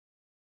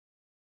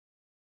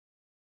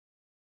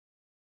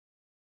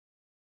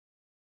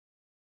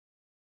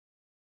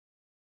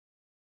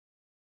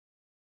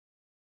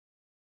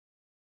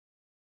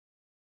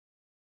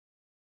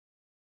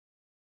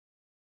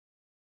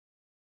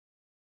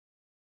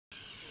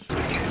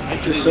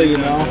Just so you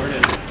know,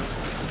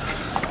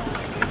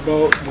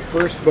 the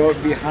first boat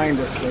behind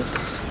us was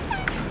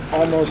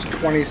almost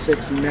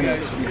 26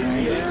 minutes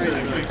behind us.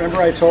 Remember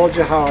I told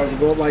you how the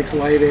boat likes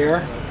light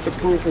air? The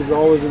proof is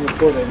always in the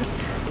pudding.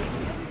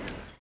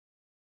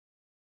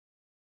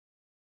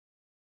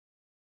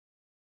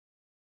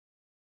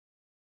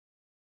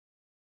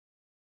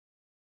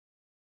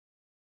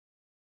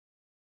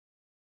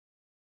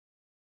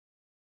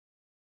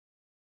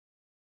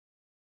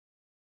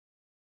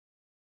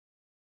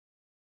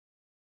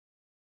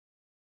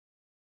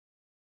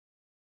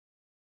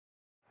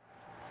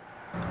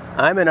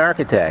 I'm an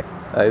architect.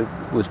 I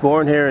was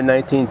born here in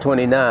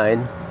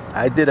 1929.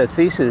 I did a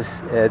thesis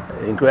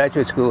in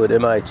graduate school at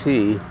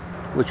MIT,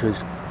 which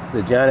was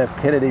the John F.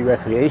 Kennedy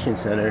Recreation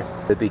Center.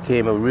 It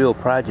became a real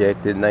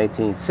project in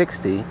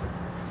 1960,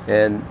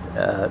 and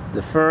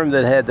the firm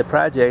that had the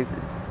project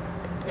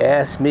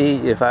asked me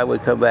if I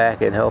would come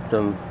back and help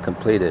them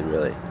complete it,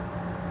 really.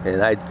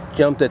 And I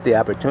jumped at the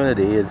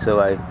opportunity, and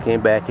so I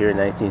came back here in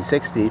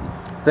 1960,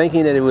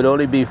 thinking that it would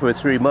only be for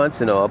 3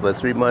 months and all, but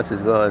 3 months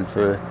has gone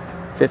for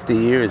 50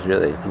 years,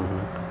 really.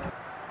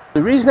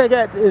 The reason I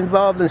got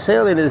involved in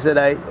sailing is that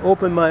I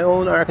opened my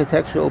own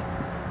architectural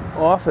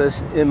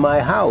office in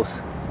my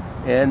house,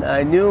 and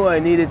I knew I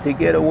needed to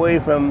get away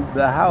from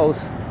the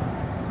house,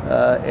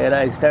 and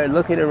I started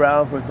looking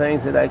around for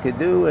things that I could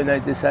do, and I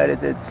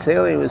decided that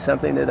sailing was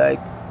something that I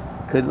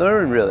could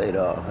learn, really, at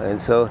all. And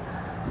so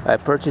I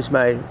purchased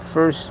my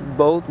first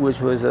boat, which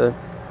was a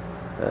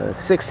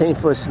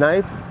 16-foot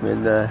snipe,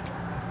 and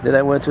then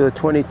I went to a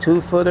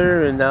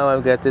 22-footer, and now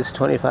I've got this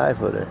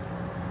 25-footer.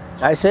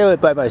 I sail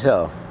it by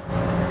myself.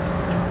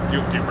 Do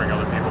you bring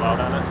other people out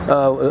on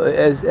it?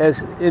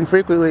 As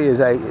infrequently as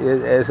I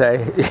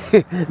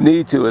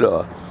need to at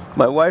all.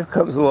 My wife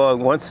comes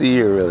along once a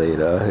year, really. You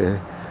know,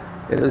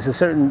 there's a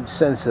certain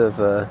sense of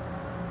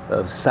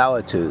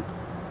solitude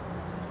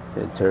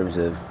in terms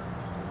of,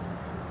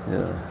 you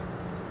know.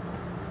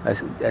 I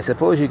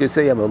suppose you could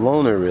say I'm a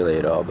loner, really,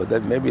 at all,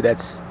 but maybe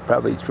that's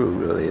probably true,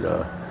 really, you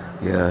know.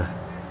 Yeah.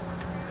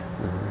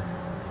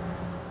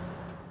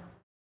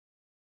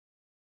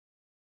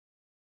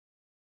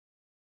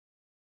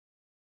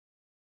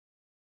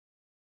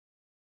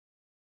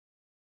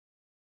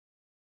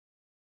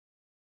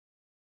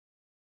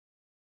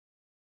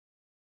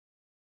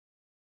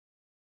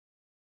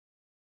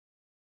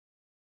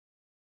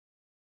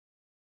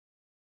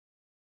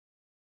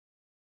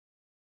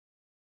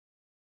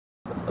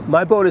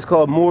 My boat is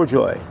called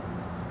Moorjoy,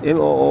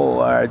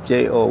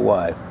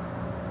 M-O-O-R-J-O-Y.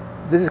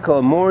 This is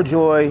called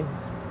Moorjoy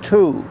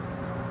 2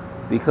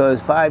 because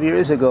 5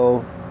 years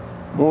ago,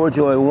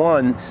 Moorjoy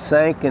 1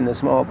 sank in the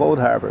small boat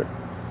harbor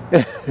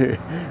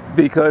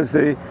because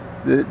the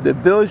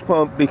bilge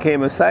pump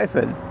became a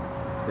siphon.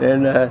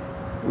 And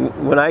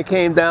when I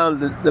came down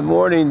the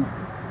morning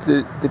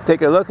to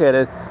take a look at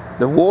it,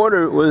 the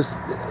water was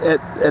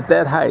at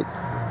that height.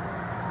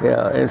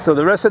 Yeah, and so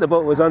the rest of the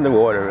boat was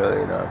underwater,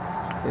 really, you know.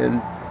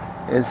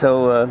 And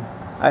so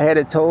I had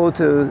it towed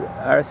to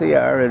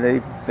RCR, and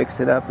they fixed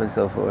it up and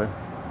so forth.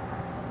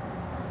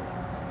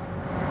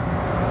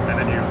 And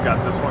then you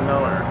got this one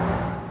now, or?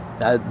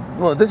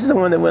 Well, this is the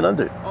one that went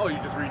under. Oh, you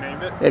just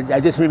renamed it? I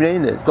just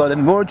renamed it. It's called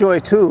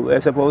Moorjoy 2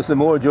 as opposed to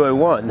Moorjoy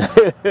 1.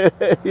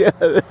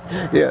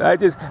 Yeah,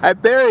 I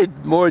buried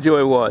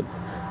Moorjoy 1.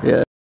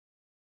 Yeah.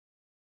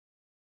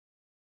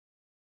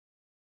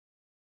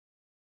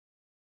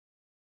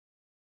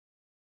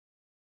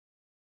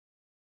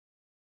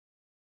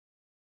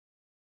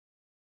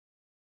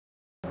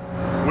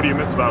 What do you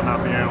miss about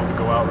not being able to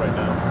go out right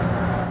now?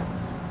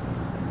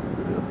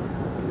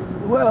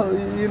 Well,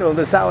 you know,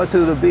 the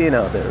solitude of being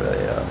out there,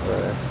 really.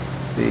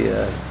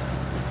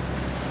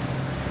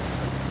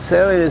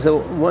 Sailing is a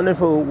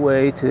wonderful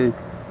way to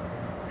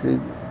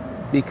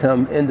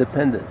become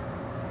independent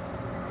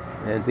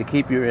and to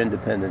keep your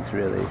independence,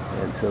 really.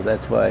 And so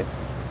that's why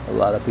a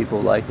lot of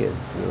people like it,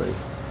 really.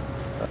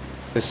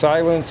 The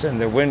silence and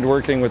the wind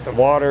working with the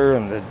water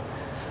and the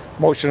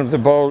motion of the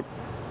boat,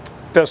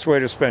 best way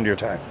to spend your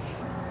time.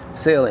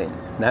 Sailing,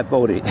 not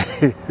boating.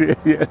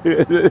 Yeah,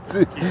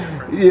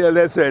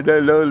 that's right.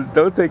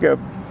 Don't take up.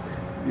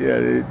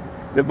 Yeah,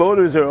 the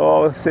boaters are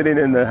all sitting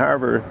in the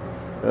harbor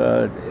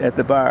at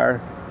the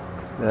bar,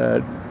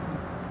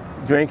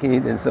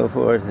 drinking and so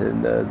forth,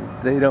 and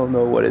they don't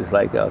know what it's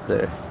like out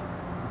there.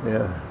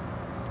 Yeah.